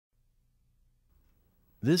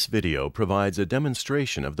This video provides a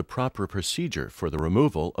demonstration of the proper procedure for the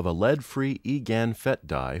removal of a lead-free eGaN FET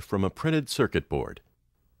die from a printed circuit board.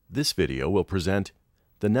 This video will present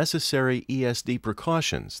the necessary ESD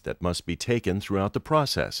precautions that must be taken throughout the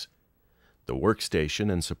process, the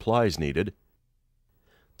workstation and supplies needed,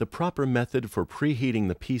 the proper method for preheating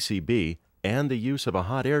the PCB and the use of a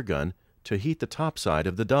hot air gun to heat the top side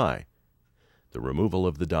of the die, the removal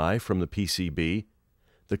of the die from the PCB,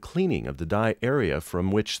 the cleaning of the die area from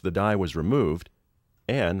which the die was removed,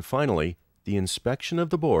 and finally, the inspection of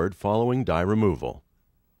the board following die removal.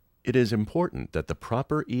 It is important that the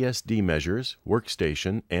proper ESD measures,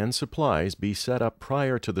 workstation, and supplies be set up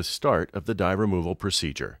prior to the start of the die removal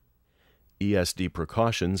procedure. ESD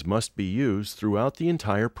precautions must be used throughout the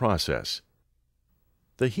entire process.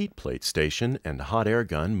 The heat plate station and hot air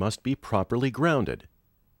gun must be properly grounded.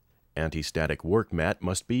 Anti-static work mat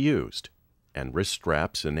must be used, and wrist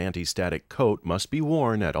straps and anti-static coat must be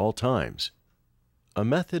worn at all times. A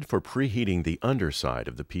method for preheating the underside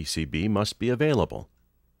of the PCB must be available.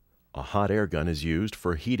 A hot air gun is used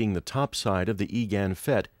for heating the top side of the eGaN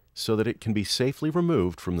FET so that it can be safely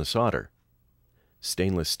removed from the solder.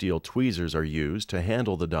 Stainless steel tweezers are used to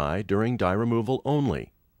handle the die during die removal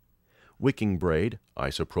only. Wicking braid,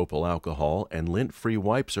 isopropyl alcohol, and lint-free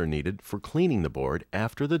wipes are needed for cleaning the board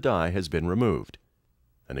after the die has been removed.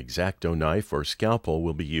 An X-Acto knife or scalpel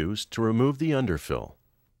will be used to remove the underfill.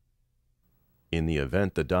 In the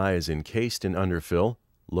event the die is encased in underfill,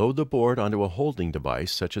 load the board onto a holding device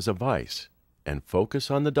such as a vise and focus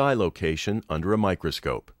on the die location under a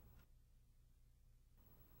microscope.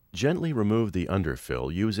 Gently remove the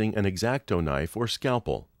underfill using an X-Acto knife or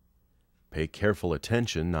scalpel. Pay careful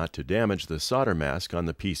attention not to damage the solder mask on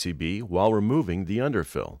the PCB while removing the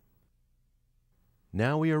underfill.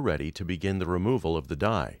 Now we are ready to begin the removal of the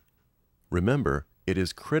die. Remember, it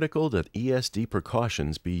is critical that ESD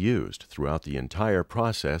precautions be used throughout the entire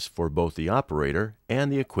process for both the operator and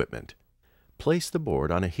the equipment. Place the board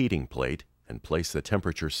on a heating plate and place the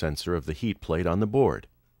temperature sensor of the heat plate on the board.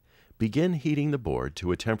 Begin heating the board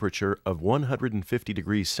to a temperature of 150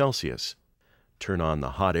 degrees Celsius. Turn on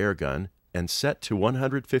the hot air gun and set to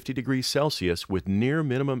 150 degrees Celsius with near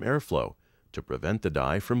minimum airflow to prevent the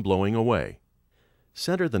die from blowing away.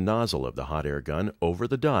 Center the nozzle of the hot air gun over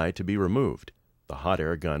the die to be removed. The hot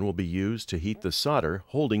air gun will be used to heat the solder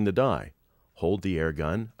holding the die. Hold the air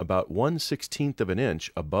gun about 1/16 of an inch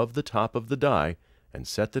above the top of the die and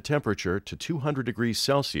set the temperature to 200 degrees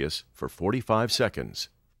Celsius for 45 seconds.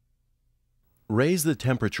 Raise the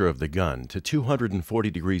temperature of the gun to 240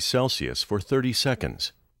 degrees Celsius for 30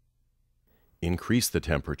 seconds. Increase the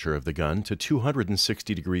temperature of the gun to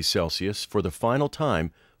 260 degrees Celsius for the final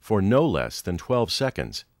time for no less than 12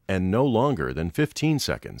 seconds and no longer than 15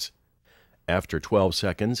 seconds. After 12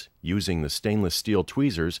 seconds, using the stainless steel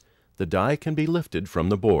tweezers, the die can be lifted from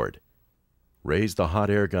the board. Raise the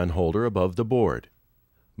hot air gun holder above the board.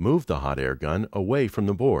 Move the hot air gun away from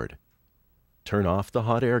the board. Turn off the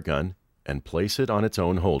hot air gun and place it on its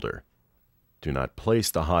own holder. Do not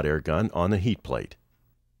place the hot air gun on the heat plate.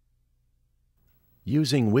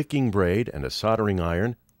 Using wicking braid and a soldering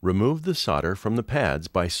iron, remove the solder from the pads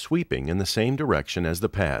by sweeping in the same direction as the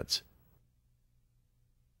pads.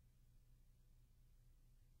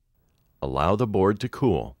 Allow the board to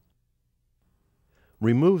cool.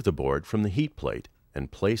 Remove the board from the heat plate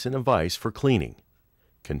and place in a vise for cleaning.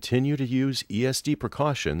 Continue to use ESD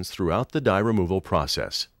precautions throughout the die removal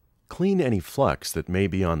process. Clean any flux that may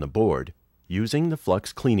be on the board using the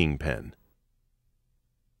flux cleaning pen.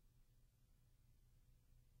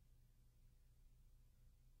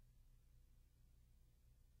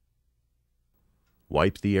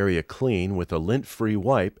 Wipe the area clean with a lint-free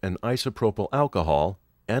wipe and isopropyl alcohol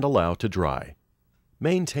and allow to dry.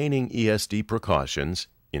 Maintaining ESD precautions,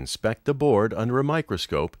 inspect the board under a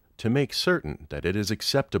microscope to make certain that it is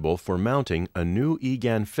acceptable for mounting a new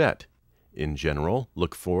eGaN FET. In general,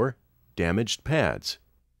 look for damaged pads,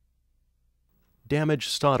 damaged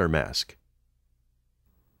solder mask,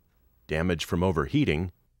 damage from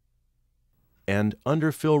overheating, and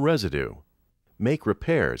underfill residue. Make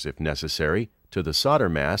repairs, if necessary, to the solder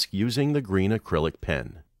mask using the green acrylic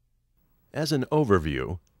pen. As an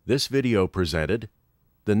overview, this video presented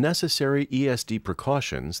the necessary ESD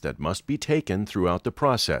precautions that must be taken throughout the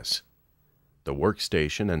process, the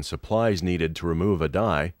workstation and supplies needed to remove a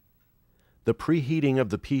die, the preheating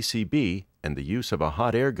of the PCB and the use of a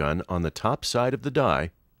hot air gun on the top side of the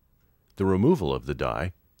die, the removal of the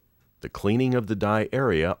die, the cleaning of the die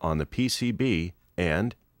area on the PCB,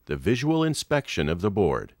 and the visual inspection of the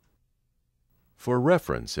board. For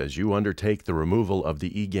reference as you undertake the removal of the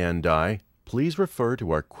eGaN die, please refer to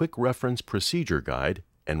our Quick Reference Procedure Guide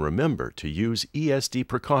and remember to use ESD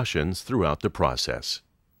precautions throughout the process.